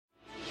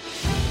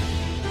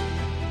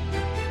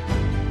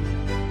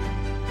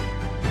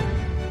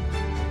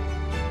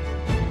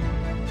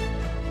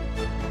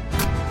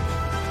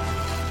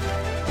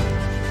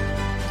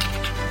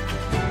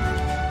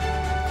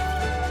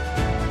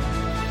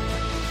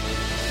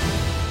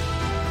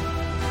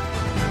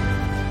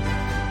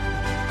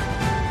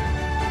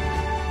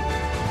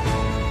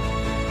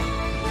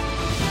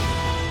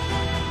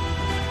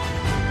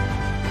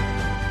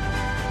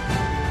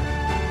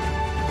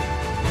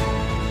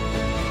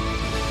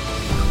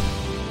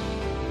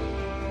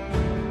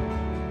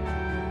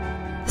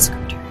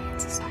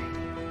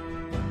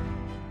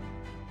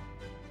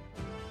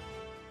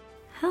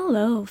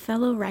Hello,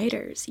 fellow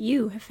writers.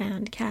 You have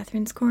found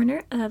Katherine's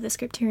Corner of the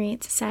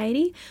Scripturian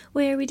Society,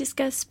 where we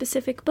discuss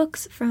specific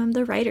books from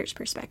the writer's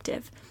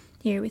perspective.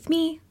 Here with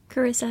me,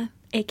 Carissa,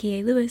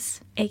 aka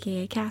Lewis,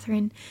 aka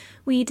Katherine,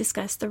 we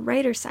discuss the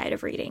writer's side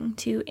of reading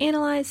to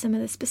analyze some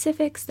of the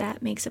specifics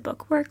that makes a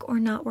book work or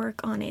not work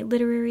on a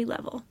literary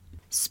level.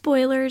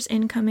 Spoilers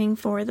incoming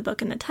for the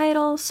book and the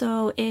title,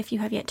 so if you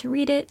have yet to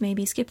read it,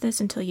 maybe skip this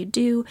until you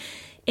do.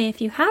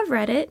 If you have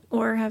read it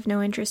or have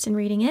no interest in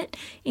reading it,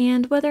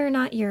 and whether or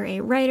not you're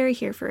a writer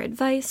here for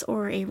advice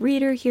or a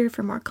reader here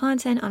for more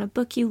content on a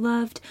book you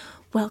loved,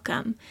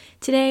 welcome.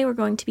 Today we're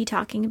going to be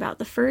talking about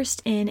the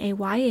first in a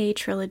YA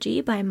trilogy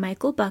by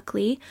Michael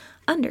Buckley,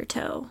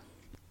 Undertow.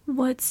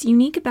 What's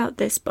unique about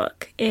this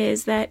book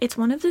is that it's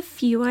one of the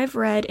few I've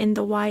read in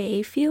the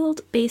YA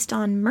field based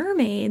on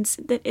mermaids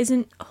that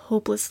isn't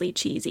hopelessly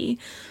cheesy.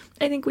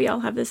 I think we all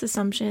have this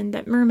assumption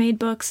that mermaid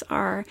books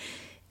are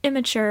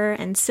immature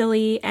and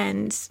silly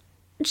and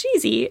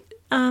cheesy.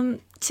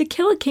 To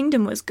Kill a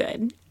Kingdom was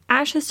good.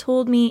 Ash has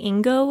told me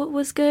Ingo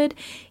was good,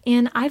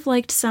 and I've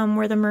liked some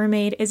where the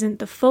mermaid isn't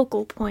the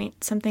focal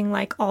point, something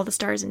like All the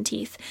Stars and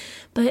Teeth,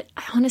 but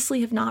I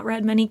honestly have not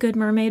read many good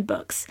mermaid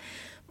books.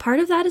 Part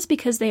of that is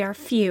because they are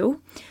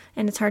few,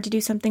 and it's hard to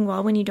do something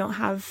well when you don't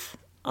have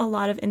a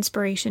lot of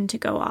inspiration to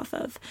go off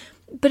of.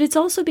 But it's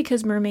also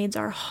because mermaids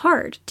are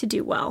hard to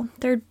do well.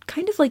 They're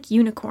kind of like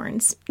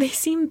unicorns. They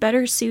seem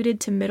better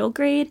suited to middle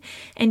grade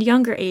and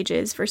younger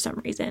ages for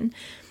some reason.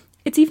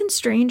 It's even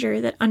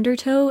stranger that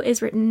Undertow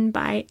is written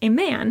by a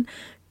man.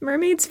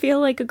 Mermaids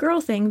feel like a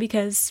girl thing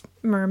because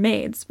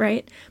mermaids,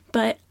 right?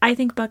 But I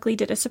think Buckley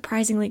did a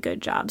surprisingly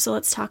good job, so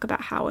let's talk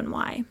about how and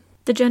why.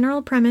 The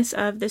general premise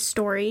of this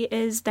story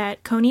is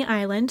that Coney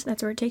Island,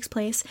 that's where it takes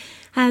place,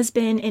 has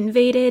been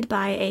invaded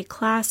by a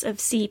class of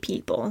sea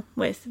people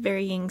with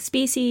varying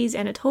species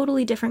and a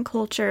totally different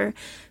culture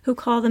who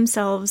call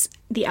themselves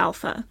the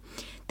Alpha.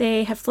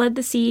 They have fled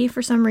the sea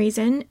for some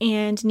reason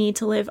and need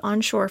to live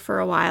on shore for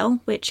a while,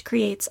 which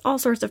creates all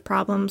sorts of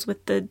problems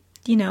with the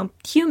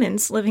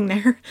humans living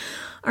there.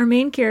 Our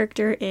main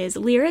character is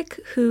Lyric,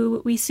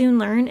 who we soon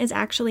learn is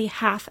actually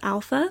half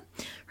alpha.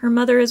 Her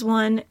mother is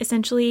one,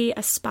 essentially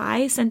a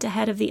spy sent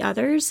ahead of the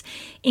others,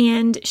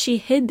 and she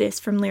hid this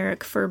from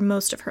Lyric for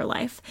most of her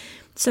life.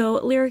 So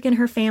Lyric and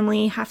her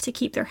family have to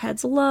keep their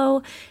heads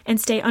low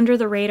and stay under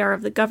the radar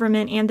of the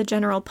government and the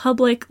general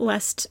public,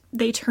 lest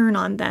they turn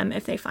on them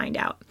if they find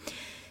out.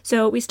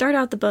 So we start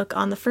out the book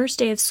on the first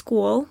day of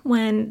school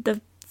when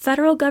the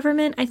federal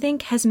government, I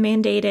think, has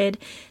mandated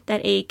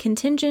that a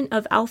contingent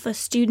of Alpha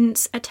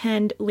students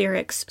attend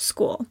Lyric's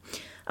school.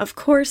 Of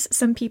course,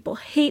 some people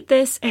hate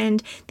this,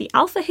 and the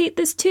Alpha hate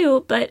this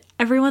too, but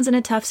everyone's in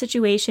a tough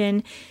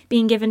situation,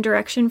 being given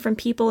direction from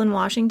people in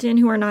Washington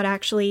who are not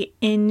actually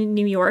in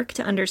New York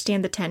to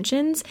understand the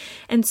tensions,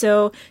 and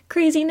so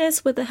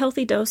craziness with a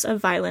healthy dose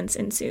of violence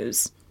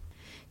ensues.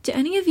 Do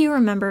any of you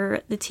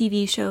remember the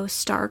TV show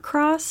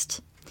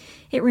Star-Crossed?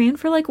 It ran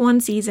for like one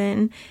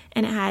season,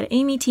 and it had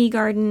Amy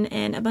Teagarden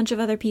and a bunch of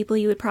other people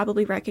you would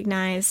probably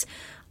recognize.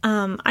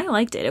 I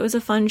liked it. It was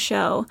a fun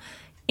show,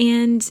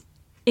 and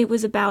it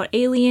was about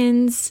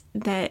aliens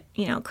that,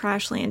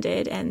 crash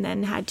landed and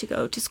then had to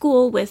go to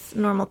school with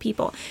normal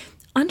people.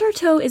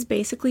 Undertow is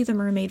basically the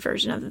mermaid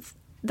version of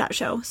that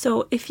show.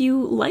 So if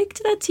you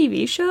liked that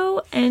TV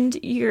show and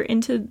you're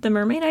into the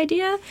mermaid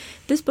idea,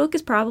 this book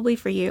is probably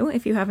for you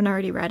if you haven't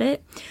already read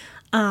it.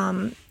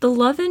 The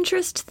love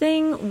interest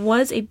thing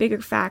was a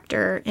bigger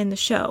factor in the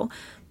show,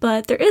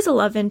 but there is a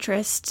love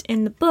interest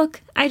in the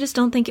book. I just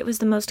don't think it was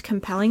the most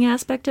compelling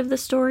aspect of the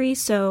story,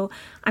 so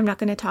I'm not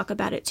going to talk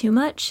about it too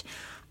much.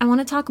 I want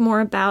to talk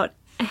more about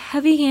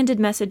heavy-handed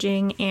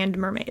messaging and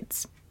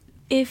mermaids.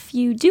 If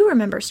you do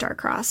remember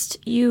Star-Crossed,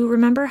 you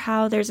remember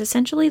how there's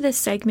essentially this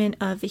segment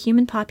of the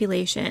human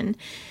population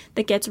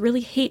that gets really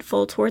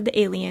hateful toward the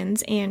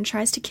aliens and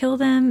tries to kill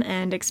them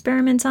and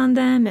experiments on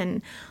them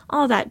and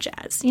all that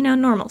jazz,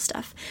 normal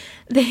stuff.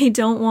 They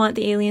don't want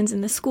the aliens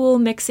in the school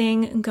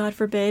mixing, God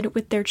forbid,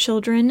 with their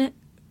children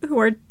who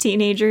are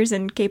teenagers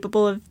and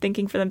capable of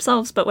thinking for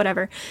themselves, but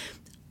whatever.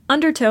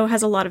 Undertow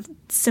has a lot of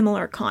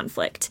similar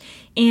conflict,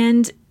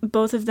 and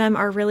both of them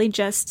are really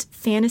just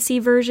fantasy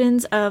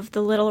versions of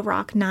the Little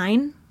Rock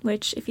Nine,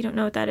 which, if you don't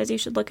know what that is, you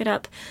should look it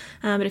up.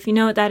 But if you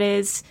know what that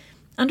is,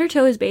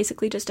 Undertow is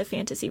basically just a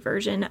fantasy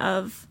version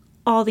of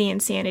all the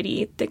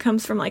insanity that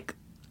comes from,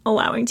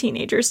 allowing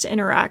teenagers to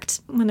interact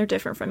when they're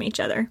different from each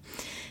other.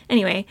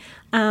 Anyway,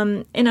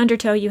 in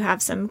Undertow you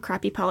have some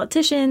crappy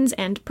politicians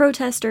and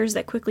protesters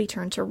that quickly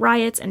turn to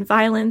riots and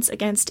violence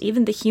against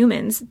even the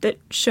humans that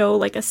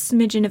show a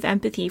smidgen of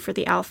empathy for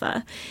the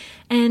Alpha.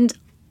 And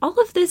all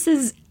of this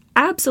is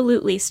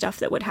absolutely stuff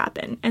that would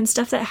happen, and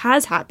stuff that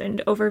has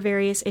happened over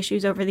various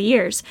issues over the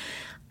years.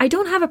 I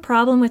don't have a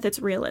problem with its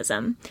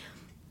realism,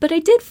 but I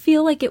did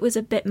feel like it was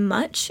a bit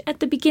much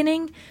at the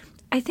beginning.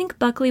 I think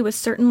Buckley was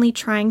certainly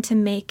trying to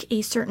make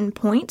a certain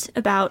point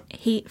about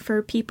hate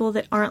for people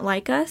that aren't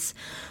like us,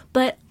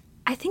 but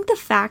I think the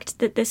fact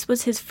that this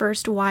was his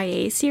first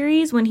YA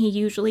series when he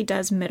usually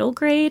does middle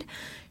grade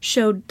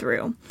showed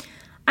through.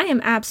 I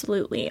am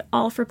absolutely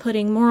all for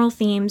putting moral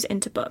themes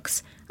into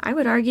books. I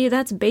would argue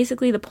that's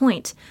basically the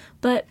point.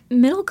 But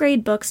middle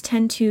grade books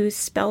tend to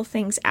spell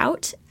things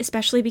out,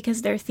 especially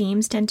because their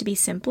themes tend to be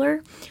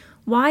simpler.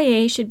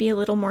 YA should be a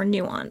little more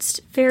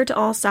nuanced, fair to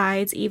all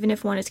sides, even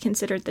if one is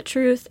considered the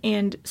truth,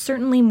 and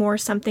certainly more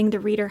something the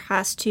reader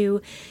has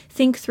to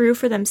think through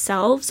for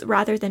themselves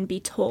rather than be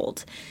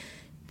told.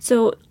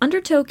 So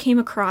Undertow came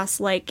across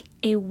like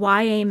a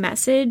YA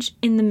message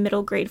in the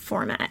middle grade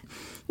format,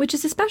 which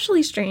is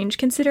especially strange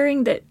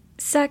considering that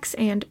sex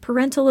and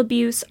parental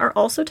abuse are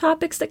also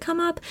topics that come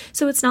up,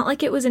 so it's not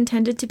like it was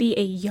intended to be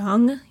a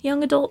young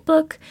adult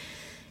book.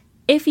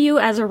 If you,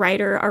 as a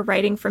writer, are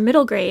writing for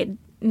middle grade,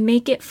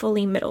 make it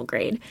fully middle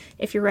grade.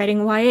 If you're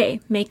writing YA,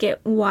 make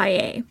it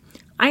YA.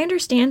 I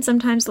understand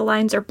sometimes the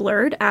lines are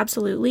blurred,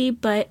 absolutely,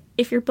 but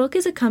if your book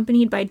is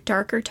accompanied by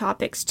darker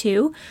topics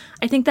too,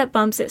 I think that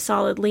bumps it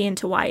solidly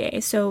into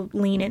YA, so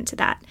lean into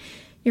that.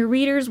 Your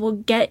readers will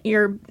get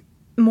your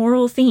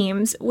moral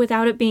themes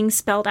without it being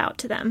spelled out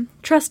to them.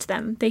 Trust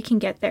them, they can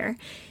get there.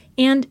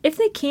 And if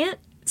they can't,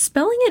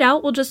 spelling it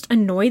out will just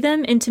annoy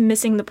them into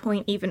missing the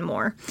point even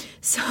more.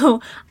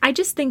 So I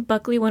just think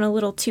Buckley went a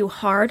little too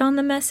hard on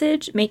the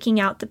message, making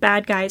out the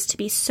bad guys to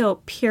be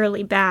so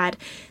purely bad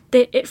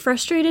that it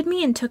frustrated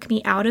me and took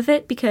me out of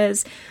it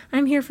because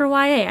I'm here for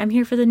YA, I'm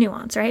here for the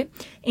nuance, right?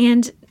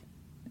 And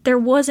there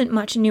wasn't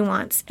much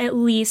nuance, at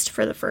least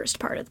for the first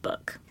part of the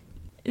book.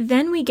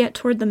 Then we get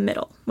toward the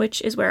middle,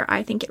 which is where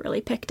I think it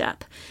really picked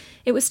up.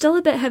 It was still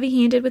a bit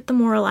heavy-handed with the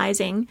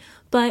moralizing,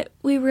 but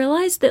we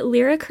realized that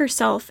Lyric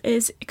herself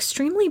is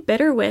extremely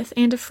bitter with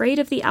and afraid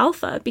of the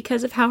Alpha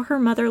because of how her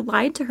mother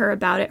lied to her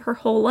about it her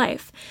whole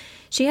life.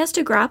 She has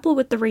to grapple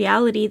with the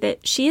reality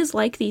that she is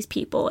like these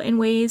people in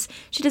ways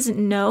she doesn't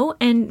know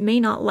and may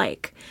not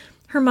like.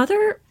 Her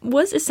mother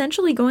was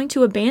essentially going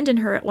to abandon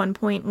her at one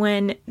point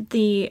when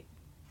the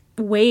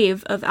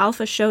wave of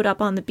Alpha showed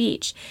up on the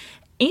beach,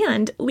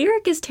 and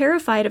Lyric is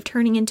terrified of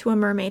turning into a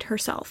mermaid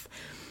herself.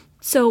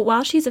 So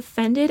while she's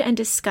offended and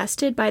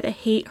disgusted by the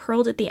hate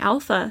hurled at the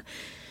Alpha,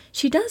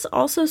 she does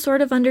also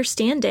sort of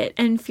understand it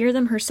and fear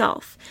them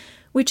herself,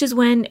 which is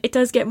when it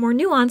does get more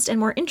nuanced and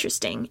more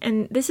interesting,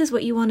 and this is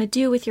what you want to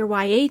do with your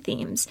YA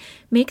themes.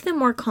 Make them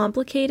more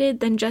complicated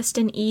than just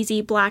an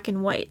easy black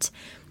and white.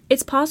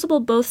 It's possible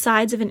both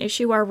sides of an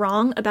issue are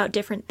wrong about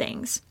different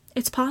things.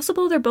 It's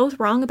possible they're both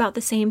wrong about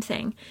the same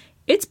thing.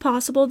 It's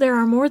possible there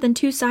are more than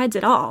two sides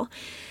at all.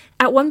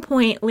 At one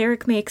point,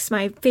 Lyric makes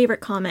my favorite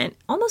comment,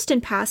 almost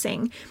in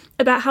passing,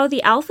 about how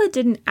the Alpha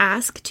didn't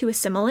ask to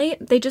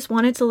assimilate, they just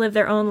wanted to live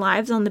their own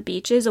lives on the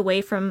beaches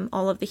away from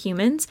all of the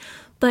humans,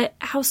 but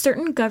how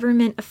certain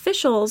government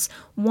officials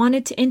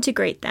wanted to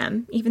integrate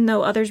them, even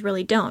though others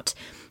really don't.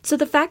 So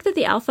the fact that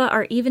the Alpha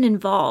are even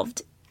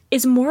involved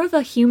is more of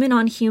a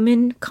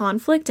human-on-human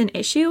conflict and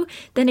issue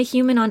than a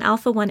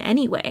human-on-Alpha one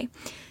anyway.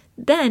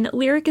 Then,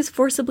 Lyric is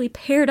forcibly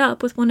paired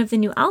up with one of the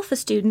new Alpha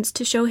students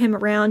to show him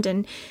around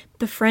and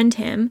befriend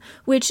him,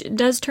 which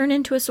does turn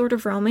into a sort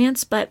of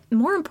romance, but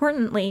more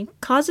importantly,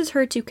 causes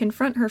her to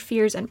confront her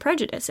fears and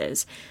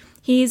prejudices.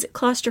 He's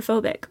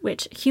claustrophobic,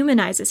 which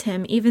humanizes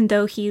him even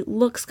though he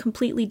looks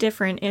completely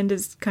different and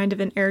is kind of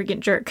an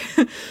arrogant jerk.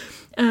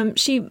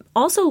 She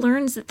also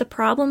learns that the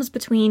problems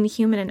between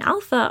human and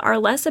Alpha are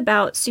less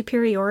about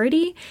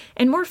superiority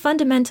and more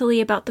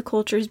fundamentally about the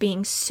cultures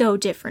being so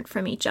different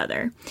from each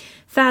other.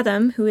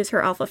 Fathom, who is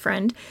her Alpha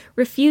friend,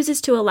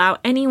 refuses to allow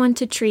anyone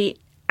to treat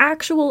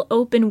actual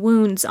open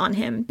wounds on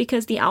him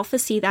because the Alpha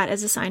see that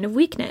as a sign of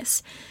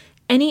weakness.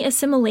 Any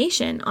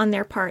assimilation on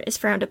their part is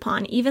frowned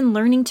upon, even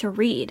learning to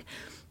read.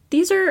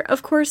 These are,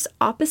 of course,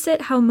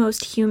 opposite how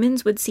most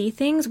humans would see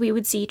things. We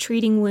would see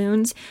treating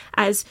wounds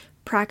as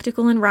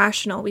practical and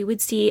rational. We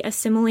would see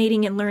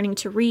assimilating and learning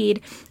to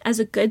read as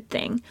a good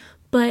thing.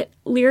 But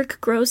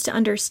Lyric grows to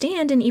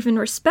understand and even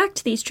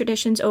respect these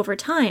traditions over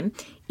time,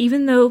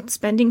 even though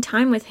spending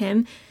time with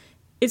him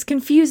is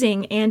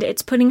confusing and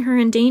it's putting her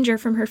in danger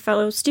from her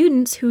fellow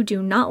students who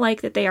do not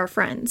like that they are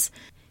friends.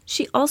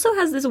 She also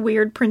has this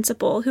weird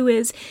principal who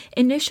is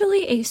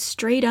initially a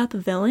straight-up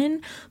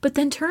villain, but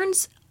then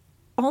turns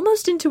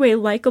almost into a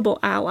likable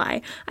ally.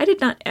 I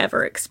did not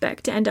ever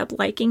expect to end up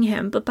liking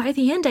him, but by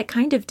the end I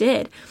kind of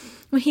did.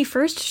 When he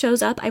first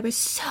shows up, I was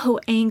so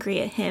angry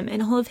at him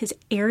and all of his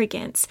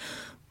arrogance.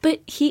 But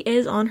he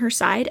is on her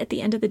side at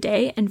the end of the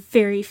day, and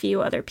very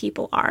few other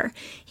people are.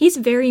 He's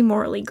very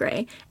morally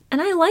gray,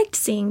 and I liked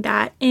seeing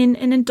that in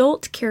an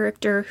adult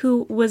character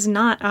who was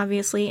not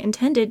obviously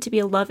intended to be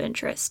a love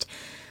interest.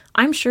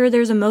 I'm sure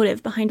there's a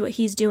motive behind what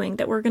he's doing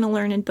that we're going to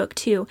learn in book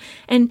 2,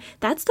 and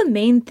that's the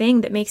main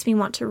thing that makes me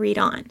want to read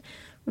on.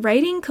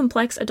 Writing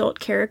complex adult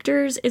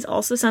characters is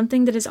also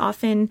something that is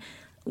often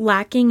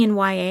lacking in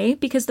YA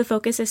because the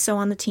focus is so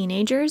on the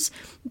teenagers,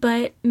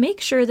 but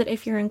make sure that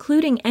if you're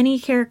including any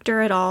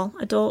character at all,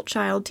 adult,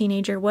 child,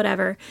 teenager,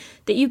 whatever,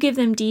 that you give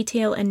them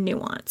detail and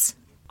nuance.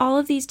 All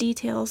of these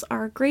details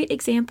are great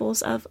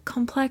examples of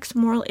complex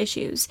moral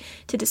issues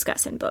to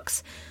discuss in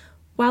books.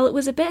 While it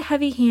was a bit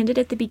heavy-handed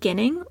at the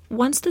beginning,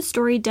 once the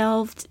story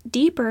delved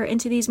deeper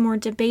into these more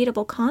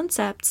debatable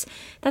concepts,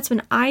 that's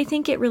when I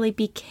think it really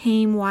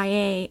became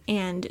YA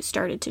and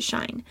started to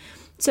shine.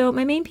 So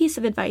my main piece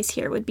of advice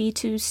here would be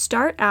to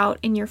start out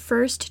in your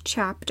first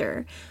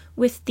chapter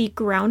with the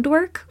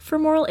groundwork for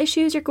moral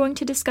issues you're going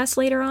to discuss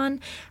later on,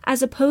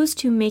 as opposed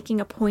to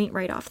making a point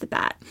right off the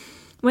bat.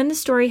 When the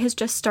story has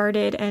just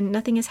started and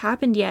nothing has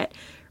happened yet,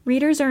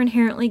 readers are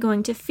inherently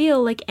going to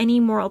feel like any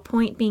moral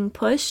point being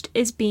pushed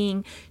is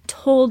being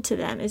told to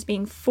them, is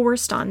being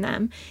forced on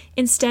them,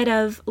 instead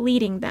of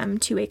leading them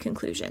to a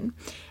conclusion.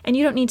 And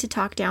you don't need to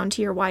talk down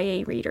to your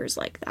YA readers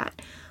like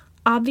that.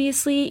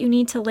 Obviously, you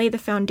need to lay the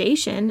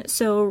foundation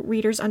so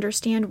readers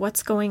understand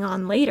what's going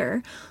on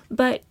later,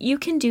 but you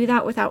can do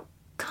that without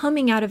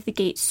coming out of the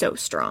gate so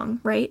strong,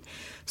 right?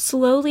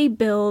 Slowly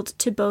build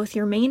to both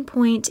your main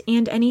point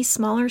and any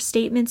smaller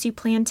statements you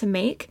plan to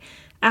make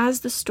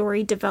as the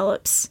story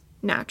develops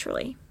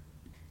naturally.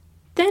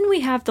 Then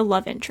we have the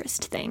love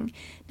interest thing.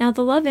 Now,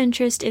 the love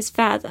interest is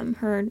Fathom,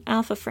 her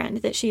alpha friend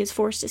that she is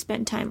forced to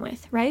spend time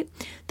with, right?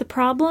 The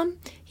problem?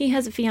 He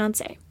has a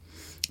fiancé.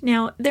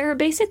 Now, there are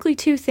basically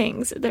two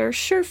things that are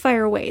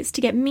surefire ways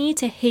to get me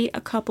to hate a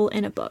couple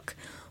in a book.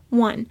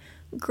 1,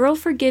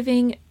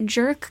 girl-forgiving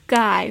jerk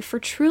guy for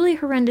truly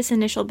horrendous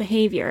initial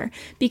behavior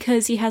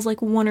because he has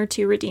like 1 or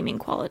 2 redeeming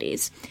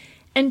qualities.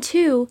 And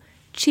 2,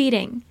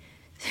 cheating.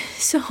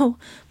 So,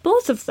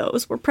 both of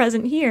those were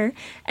present here,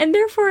 and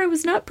therefore I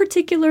was not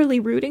particularly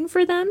rooting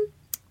for them.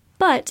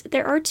 But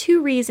there are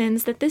 2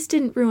 reasons that this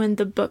didn't ruin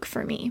the book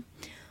for me.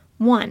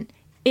 1,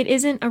 it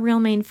isn't a real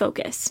main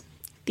focus.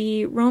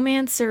 The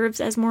romance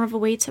serves as more of a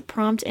way to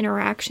prompt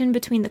interaction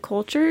between the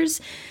cultures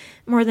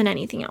more than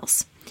anything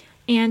else.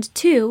 And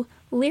 2,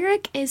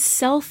 Lyric is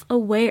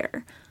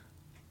self-aware.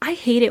 I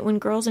hate it when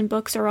girls in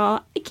books are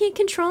all, I can't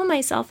control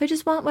myself, I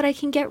just want what I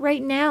can get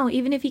right now,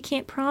 even if he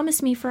can't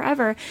promise me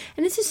forever.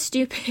 And this is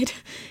stupid.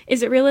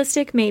 Is it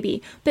realistic?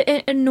 Maybe. But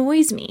it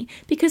annoys me,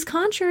 because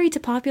contrary to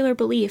popular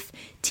belief,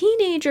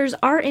 teenagers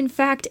are in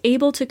fact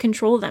able to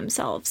control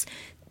themselves.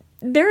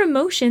 Their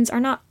emotions are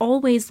not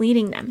always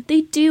leading them.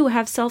 They do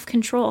have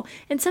self-control,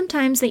 and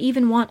sometimes they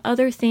even want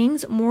other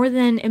things more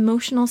than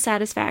emotional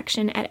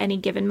satisfaction at any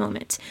given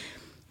moment.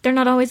 They're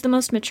not always the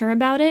most mature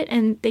about it,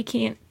 and they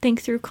can't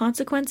think through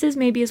consequences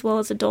maybe as well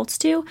as adults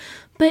do,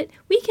 but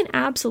we can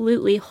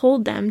absolutely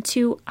hold them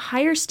to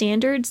higher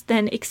standards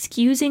than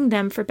excusing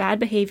them for bad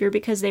behavior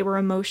because they were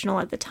emotional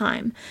at the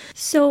time.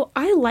 So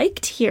I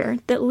liked here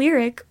that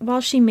Lyric, while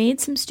she made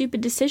some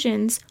stupid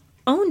decisions,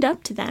 owned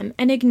up to them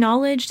and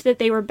acknowledged that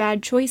they were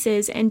bad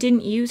choices and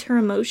didn't use her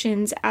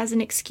emotions as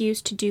an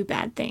excuse to do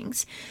bad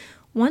things.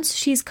 Once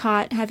she's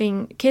caught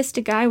having kissed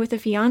a guy with a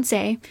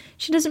fiancé,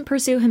 she doesn't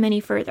pursue him any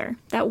further.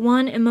 That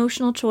one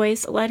emotional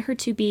choice led her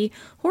to be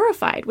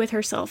horrified with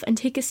herself and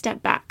take a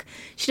step back.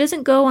 She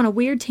doesn't go on a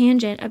weird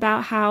tangent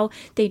about how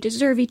they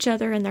deserve each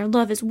other and their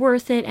love is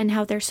worth it and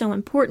how they're so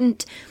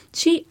important.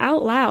 She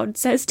out loud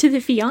says to the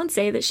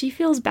fiancé that she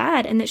feels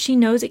bad and that she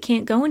knows it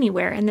can't go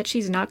anywhere and that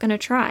she's not going to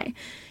try.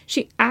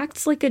 She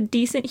acts like a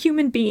decent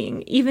human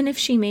being, even if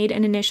she made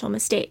an initial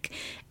mistake.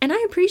 And I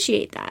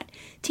appreciate that.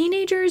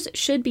 Teenagers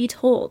should be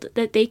told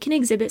that they can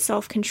exhibit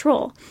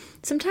self-control.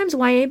 Sometimes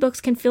YA books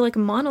can feel like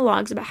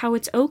monologues about how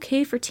it's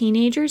okay for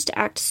teenagers to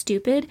act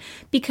stupid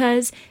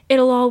because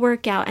it'll all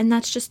work out and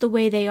that's just the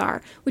way they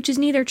are, which is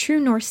neither true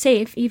nor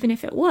safe, even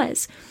if it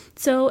was.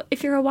 So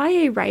if you're a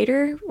YA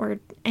writer or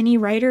any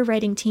writer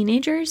writing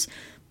teenagers,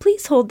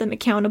 please hold them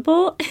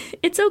accountable.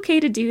 It's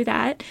okay to do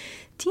that.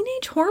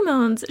 Teenage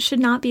hormones should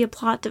not be a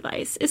plot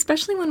device,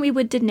 especially when we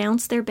would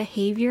denounce their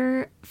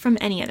behavior from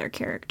any other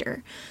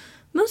character.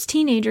 Most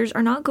teenagers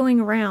are not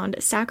going around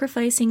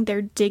sacrificing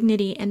their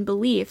dignity and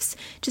beliefs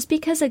just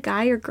because a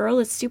guy or girl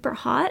is super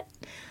hot.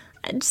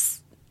 That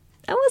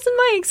wasn't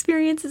my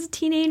experience as a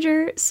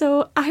teenager,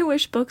 so I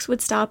wish books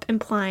would stop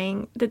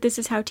implying that this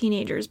is how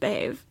teenagers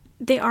behave.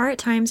 They are at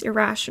times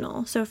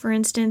irrational. So for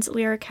instance,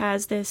 Lyric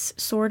has this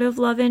sort of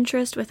love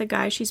interest with a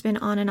guy she's been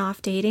on and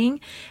off dating,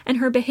 and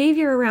her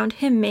behavior around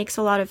him makes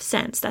a lot of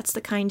sense. That's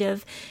the kind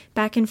of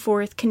back and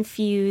forth,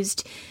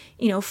 confused,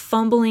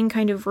 fumbling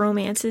kind of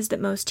romances that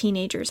most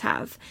teenagers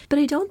have. But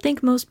I don't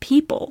think most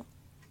people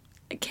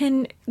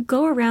can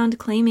go around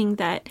claiming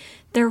that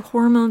their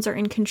hormones are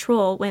in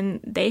control when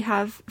they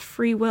have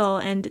free will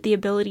and the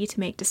ability to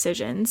make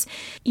decisions.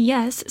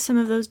 Yes, some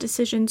of those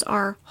decisions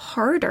are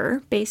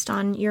harder based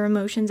on your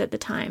emotions at the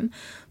time,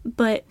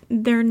 but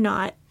they're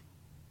not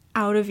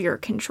out of your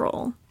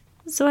control.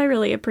 So I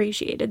really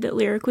appreciated that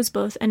Lyric was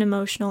both an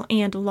emotional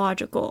and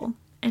logical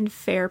and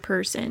fair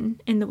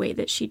person in the way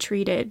that she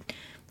treated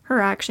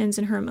her actions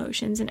and her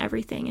emotions and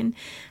everything. And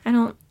I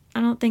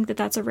don't think that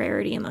that's a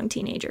rarity among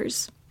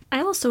teenagers. I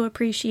also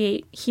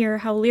appreciate here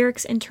how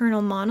Lyric's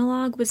internal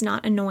monologue was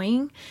not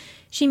annoying.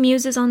 She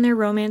muses on their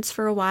romance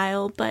for a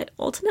while, but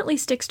ultimately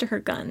sticks to her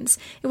guns.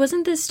 It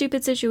wasn't this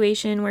stupid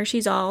situation where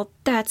she's all,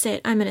 that's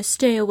it, I'm gonna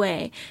stay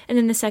away, and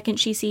then the second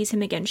she sees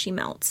him again, she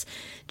melts.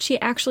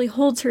 She actually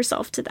holds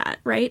herself to that,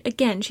 right?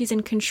 Again, she's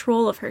in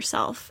control of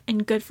herself,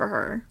 and good for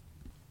her.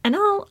 And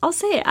I'll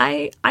say it,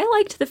 I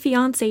liked the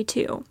fiancé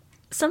too.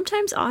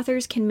 Sometimes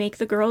authors can make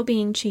the girl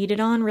being cheated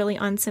on really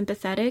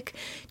unsympathetic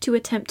to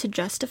attempt to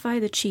justify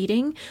the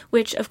cheating,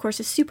 which of course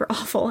is super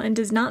awful and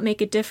does not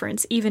make a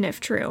difference, even if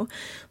true.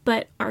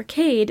 But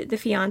Arcade, the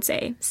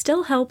fiancé,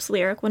 still helps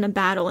Lyric when a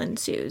battle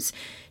ensues.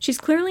 She's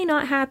clearly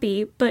not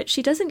happy, but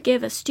she doesn't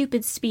give a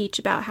stupid speech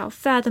about how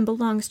Fathom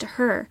belongs to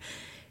her.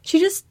 She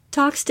just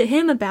talks to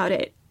him about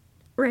it,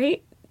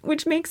 right?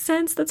 Which makes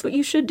sense. That's what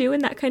you should do in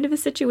that kind of a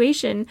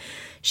situation.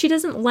 She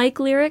doesn't like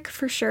Lyric,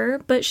 for sure,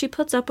 but she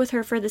puts up with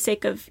her for the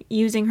sake of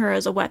using her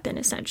as a weapon,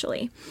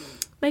 essentially.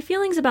 My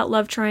feelings about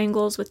love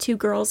triangles with two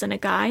girls and a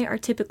guy are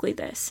typically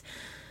this.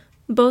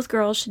 Both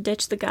girls should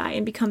ditch the guy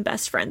and become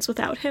best friends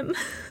without him.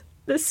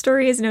 This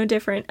story is no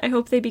different. I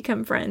hope they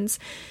become friends.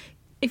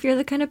 If you're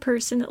the kind of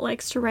person that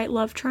likes to write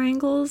love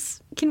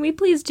triangles, can we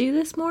please do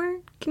this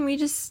more? Can we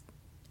just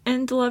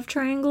end love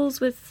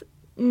triangles with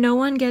no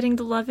one getting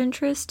the love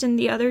interest and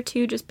the other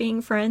two just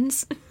being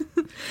friends?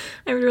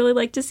 I would really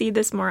like to see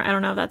this more. I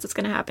don't know if that's what's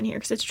going to happen here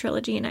because it's a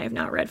trilogy and I have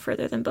not read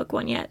further than book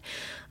 1 yet.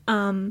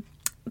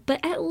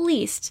 But at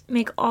least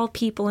make all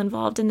people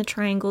involved in the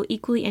triangle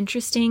equally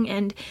interesting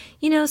and,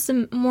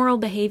 some moral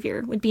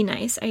behavior would be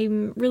nice.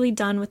 I'm really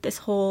done with this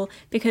whole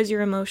because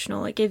you're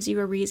emotional, it gives you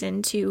a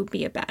reason to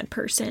be a bad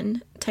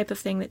person type of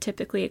thing that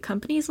typically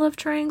accompanies love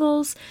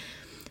triangles.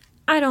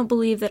 I don't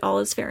believe that all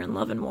is fair in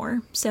love and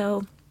war.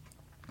 So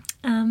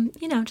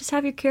just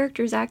have your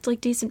characters act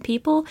like decent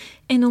people,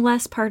 and the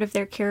less part of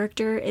their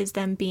character is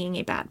them being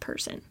a bad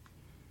person.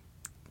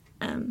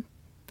 I'm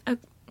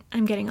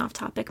getting off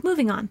topic.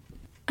 Moving on.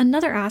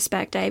 Another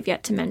aspect I have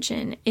yet to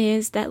mention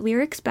is that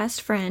Lyric's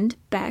best friend,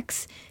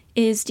 Bex,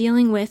 is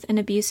dealing with an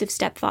abusive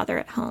stepfather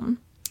at home.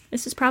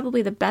 This is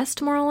probably the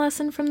best moral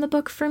lesson from the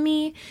book for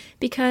me,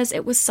 because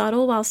it was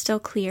subtle while still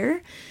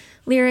clear.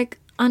 Lyric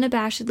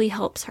unabashedly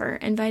helps her,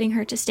 inviting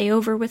her to stay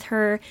over with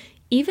her,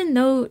 even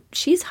though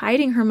she's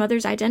hiding her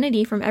mother's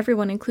identity from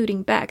everyone,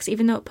 including Bex,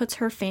 even though it puts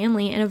her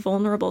family in a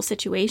vulnerable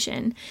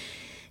situation.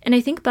 And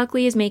I think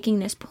Buckley is making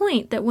this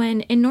point that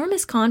when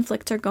enormous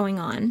conflicts are going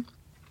on,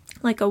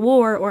 like a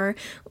war or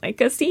like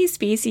a sea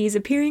species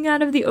appearing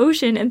out of the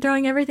ocean and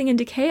throwing everything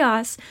into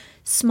chaos,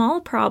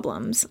 small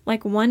problems,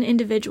 like one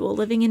individual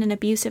living in an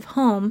abusive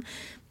home,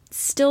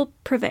 still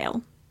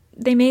prevail.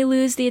 They may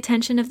lose the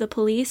attention of the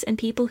police and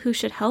people who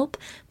should help,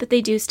 but they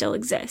do still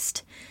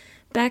exist.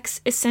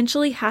 Bex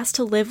essentially has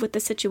to live with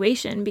the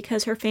situation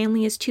because her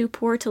family is too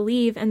poor to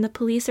leave and the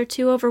police are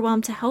too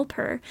overwhelmed to help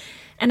her.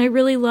 And I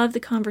really love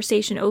the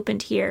conversation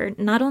opened here,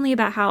 not only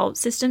about how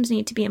systems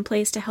need to be in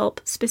place to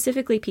help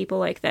specifically people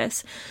like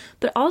this,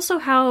 but also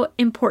how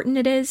important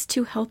it is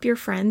to help your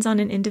friends on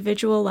an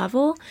individual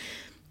level.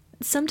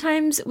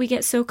 Sometimes we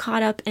get so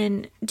caught up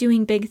in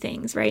doing big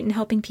things, right, and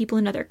helping people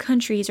in other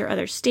countries or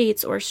other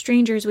states or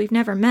strangers we've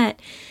never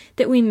met,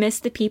 that we miss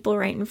the people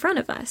right in front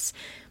of us.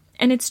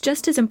 And it's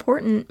just as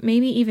important,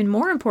 maybe even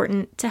more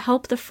important, to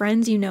help the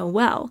friends you know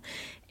well.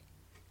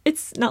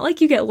 It's not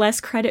like you get less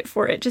credit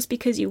for it just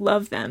because you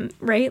love them,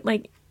 right?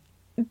 Like,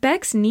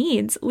 Bex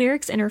needs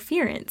Lyric's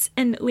interference,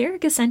 and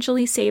Lyric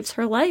essentially saves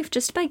her life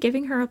just by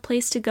giving her a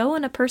place to go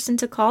and a person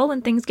to call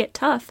when things get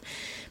tough.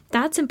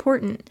 That's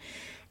important.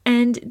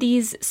 And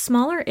these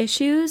smaller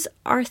issues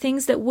are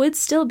things that would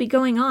still be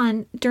going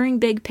on during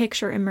big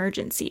picture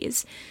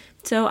emergencies.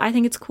 So I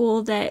think it's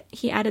cool that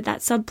he added that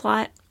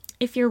subplot.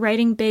 If you're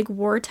writing big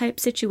war-type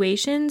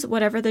situations,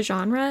 whatever the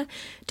genre,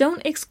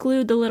 don't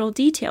exclude the little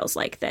details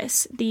like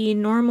this, the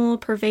normal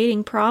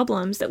pervading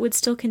problems that would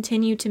still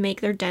continue to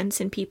make their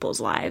dents in people's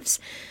lives.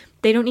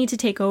 They don't need to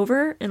take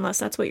over, unless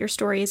that's what your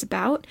story is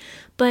about,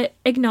 but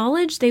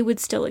acknowledge they would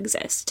still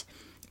exist.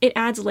 It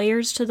adds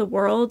layers to the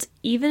world,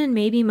 even and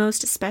maybe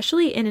most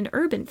especially in an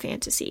urban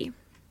fantasy.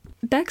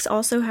 Bex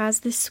also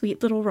has this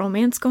sweet little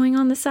romance going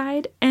on the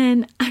side,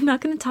 and I'm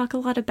not going to talk a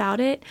lot about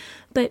it,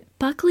 but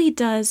Buckley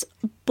does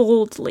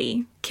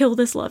boldly kill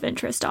this love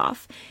interest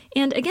off.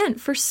 And again,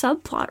 for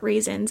subplot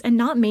reasons and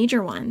not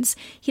major ones.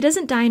 He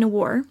doesn't die in a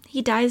war.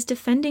 He dies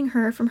defending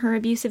her from her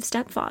abusive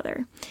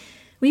stepfather.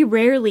 We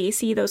rarely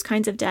see those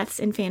kinds of deaths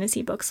in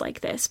fantasy books like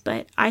this,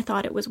 but I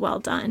thought it was well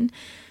done.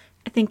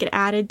 I think it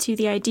added to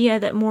the idea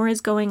that more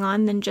is going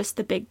on than just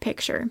the big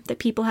picture, that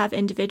people have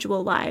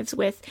individual lives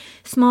with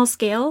small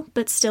scale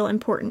but still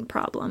important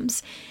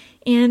problems.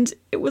 And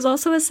it was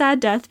also a sad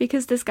death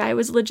because this guy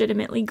was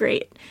legitimately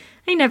great.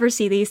 I never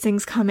see these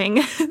things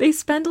coming. They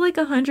spend like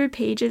 100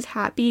 pages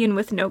happy and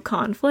with no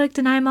conflict,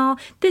 and I'm all,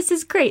 this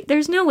is great,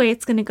 there's no way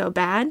it's gonna go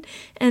bad.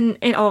 And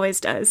it always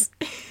does.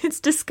 It's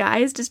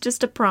disguised as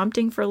just a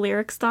prompting for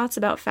Lyric's thoughts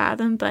about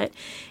Fathom, but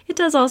it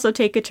does also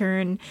take a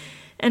turn,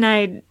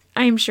 and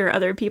I'm sure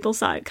other people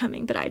saw it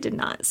coming, but I did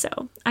not, so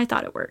I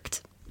thought it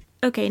worked.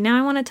 Okay, now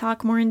I want to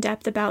talk more in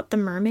depth about the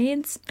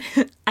mermaids.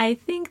 I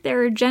think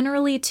there are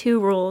generally 2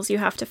 rules you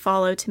have to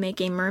follow to make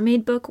a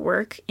mermaid book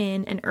work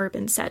in an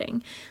urban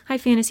setting. High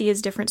fantasy is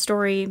a different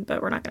story,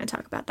 but we're not going to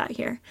talk about that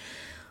here.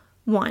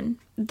 1,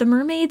 the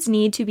mermaids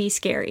need to be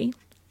scary.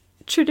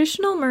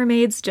 Traditional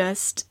mermaids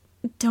just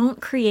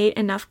don't create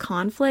enough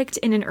conflict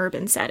in an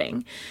urban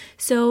setting.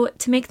 So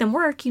to make them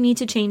work, you need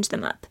to change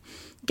them up.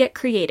 Get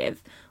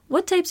creative.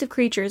 What types of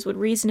creatures would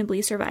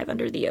reasonably survive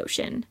under the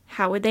ocean?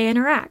 How would they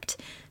interact?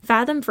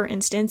 Fathom, for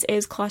instance,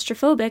 is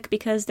claustrophobic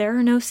because there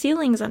are no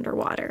ceilings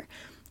underwater.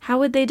 How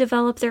would they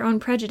develop their own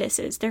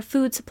prejudices, their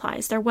food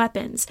supplies, their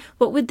weapons?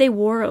 What would they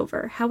war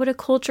over? How would a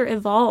culture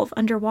evolve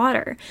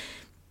underwater?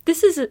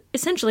 This is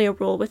essentially a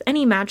rule with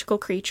any magical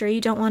creature.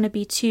 You don't want to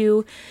be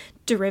too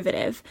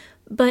derivative.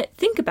 But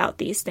think about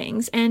these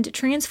things and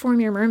transform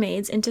your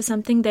mermaids into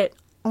something that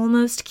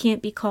almost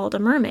can't be called a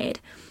mermaid.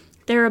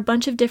 There are a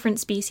bunch of different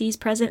species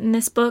present in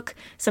this book.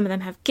 Some of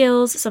them have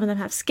gills, some of them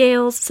have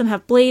scales, some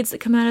have blades that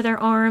come out of their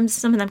arms,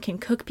 some of them can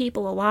cook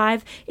people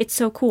alive. It's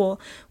so cool.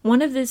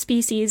 One of the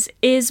species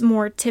is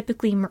more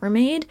typically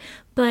mermaid,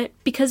 but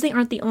because they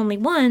aren't the only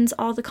ones,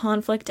 all the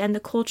conflict and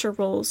the culture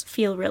roles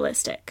feel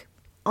realistic.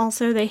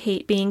 Also, they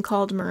hate being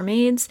called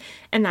mermaids,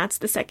 and that's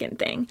the second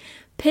thing.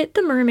 Pit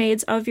the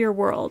mermaids of your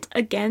world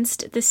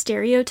against the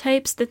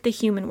stereotypes that the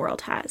human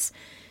world has.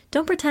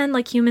 Don't pretend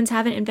like humans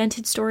haven't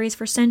invented stories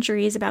for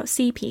centuries about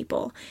sea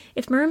people.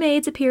 If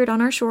mermaids appeared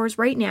on our shores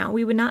right now,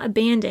 we would not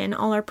abandon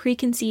all our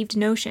preconceived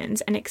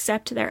notions and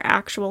accept their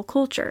actual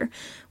culture.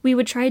 We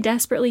would try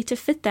desperately to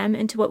fit them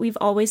into what we've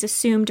always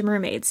assumed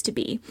mermaids to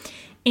be.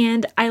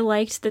 And I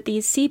liked that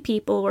these sea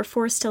people were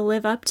forced to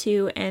live up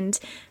to and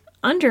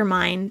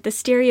undermine the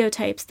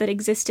stereotypes that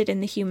existed in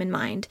the human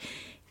mind.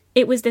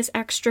 It was this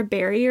extra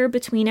barrier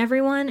between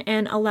everyone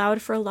and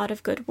allowed for a lot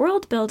of good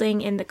world building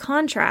in the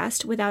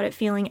contrast without it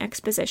feeling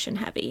exposition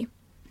heavy.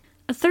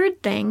 A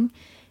third thing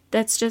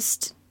that's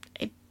just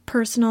a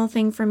personal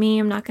thing for me,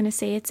 I'm not going to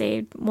say it's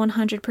a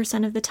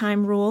 100% of the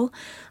time rule,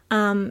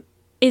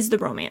 is the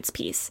romance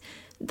piece.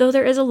 Though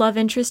there is a love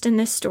interest in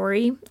this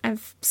story,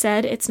 I've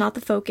said it's not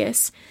the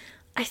focus.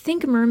 I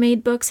think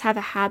mermaid books have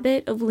a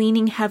habit of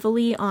leaning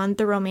heavily on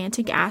the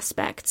romantic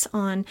aspects,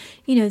 on,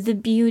 the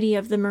beauty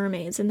of the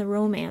mermaids and the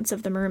romance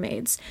of the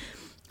mermaids.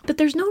 But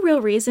there's no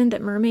real reason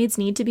that mermaids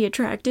need to be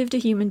attractive to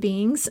human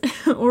beings,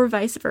 or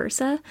vice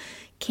versa.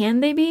 Can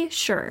they be?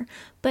 Sure.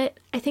 But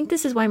I think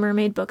this is why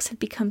mermaid books have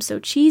become so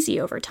cheesy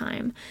over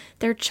time.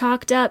 They're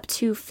chalked up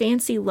to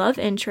fancy love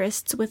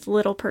interests with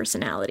little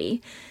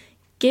personality.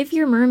 Give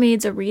your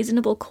mermaids a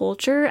reasonable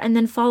culture and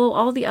then follow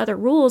all the other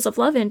rules of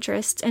love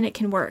interests and it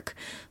can work.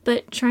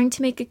 But trying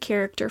to make a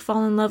character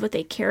fall in love with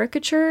a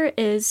caricature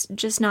is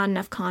just not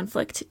enough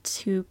conflict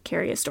to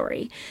carry a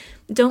story.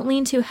 Don't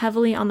lean too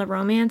heavily on the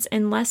romance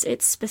unless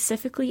it's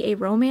specifically a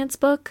romance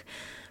book.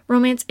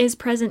 Romance is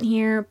present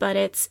here, but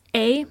it's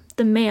A,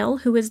 the male,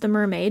 who is the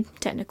mermaid,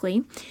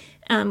 technically,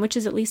 which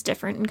is at least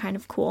different and kind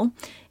of cool,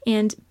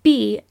 and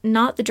B,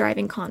 not the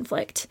driving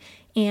conflict.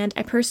 And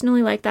I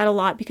personally like that a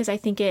lot because I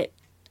think it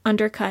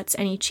undercuts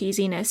any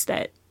cheesiness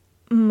that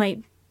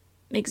might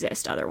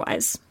exist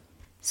otherwise.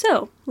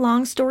 So,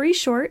 long story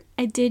short,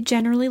 I did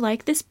generally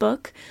like this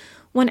book.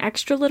 One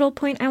extra little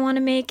point I want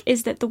to make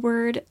is that the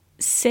word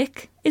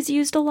sick is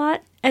used a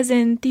lot, as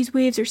in, these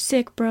waves are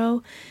sick,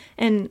 bro.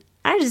 And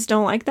I just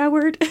don't like that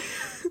word.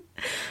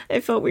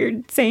 I felt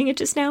weird saying it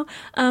just now.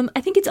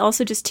 I think it's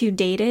also just too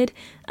dated.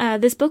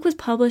 This book was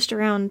published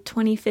around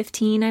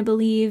 2015, I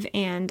believe,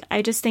 and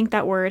I just think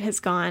that word has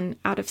gone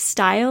out of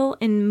style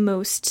in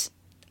most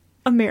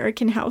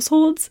American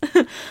households.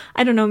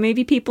 I don't know,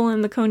 maybe people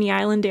in the Coney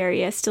Island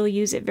area still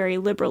use it very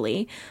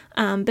liberally,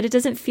 but it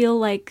doesn't feel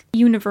like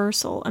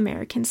universal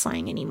American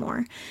slang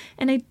anymore.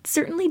 And I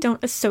certainly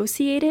don't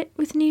associate it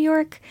with New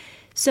York.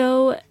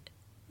 So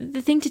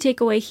the thing to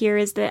take away here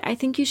is that I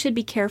think you should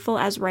be careful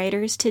as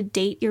writers to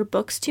date your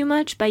books too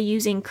much by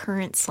using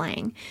current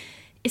slang,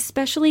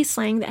 especially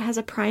slang that has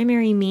a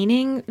primary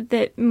meaning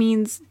that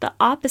means the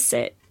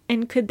opposite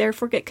and could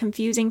therefore get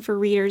confusing for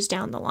readers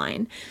down the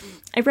line.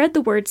 I read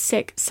the word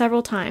sick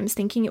several times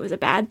thinking it was a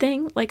bad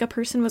thing, like a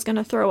person was going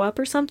to throw up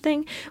or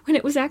something, when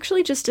it was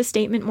actually just a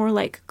statement more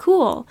like,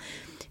 cool.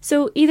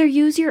 So either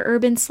use your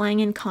urban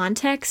slang in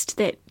context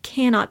that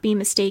cannot be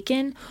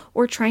mistaken,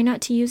 or try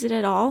not to use it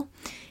at all.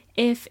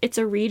 If it's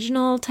a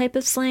regional type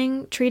of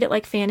slang, treat it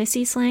like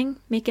fantasy slang.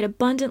 Make it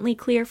abundantly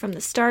clear from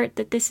the start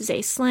that this is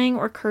a slang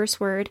or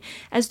curse word,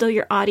 as though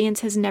your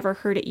audience has never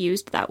heard it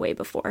used that way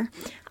before,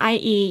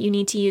 i.e. you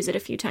need to use it a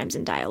few times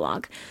in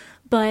dialogue.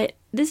 But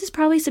this is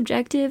probably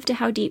subjective to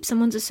how deep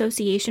someone's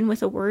association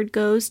with a word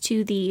goes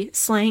to the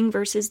slang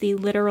versus the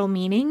literal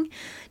meaning.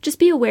 Just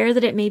be aware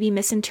that it may be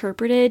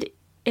misinterpreted,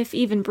 if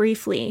even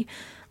briefly,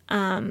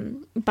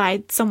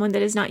 by someone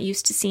that is not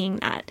used to seeing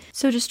that.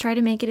 So just try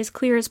to make it as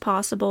clear as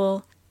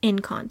possible in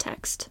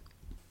context.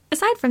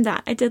 Aside from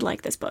that, I did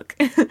like this book.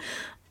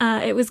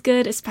 It was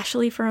good,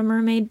 especially for a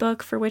mermaid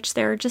book for which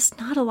there are just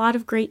not a lot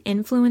of great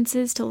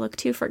influences to look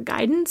to for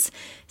guidance,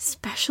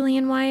 especially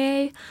in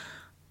YA.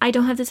 I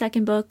don't have the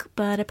second book,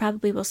 but I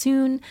probably will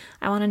soon.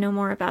 I want to know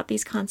more about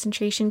these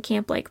concentration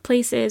camp-like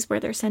places where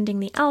they're sending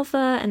the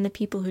Alpha and the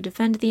people who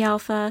defend the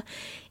Alpha.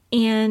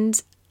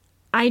 And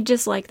I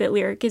just like that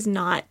Lyric is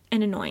not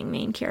an annoying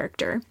main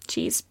character.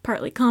 She's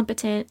partly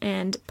competent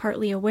and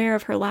partly aware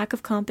of her lack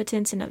of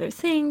competence in other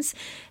things,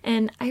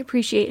 and I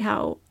appreciate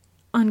how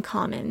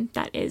uncommon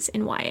that is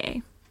in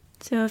YA.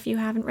 So if you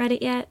haven't read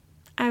it yet,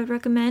 I would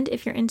recommend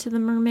if you're into the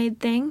mermaid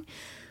thing.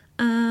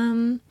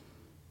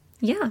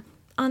 Yeah,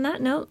 on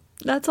that note,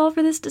 that's all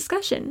for this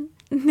discussion.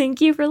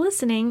 Thank you for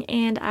listening,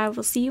 and I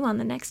will see you on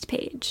the next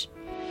page.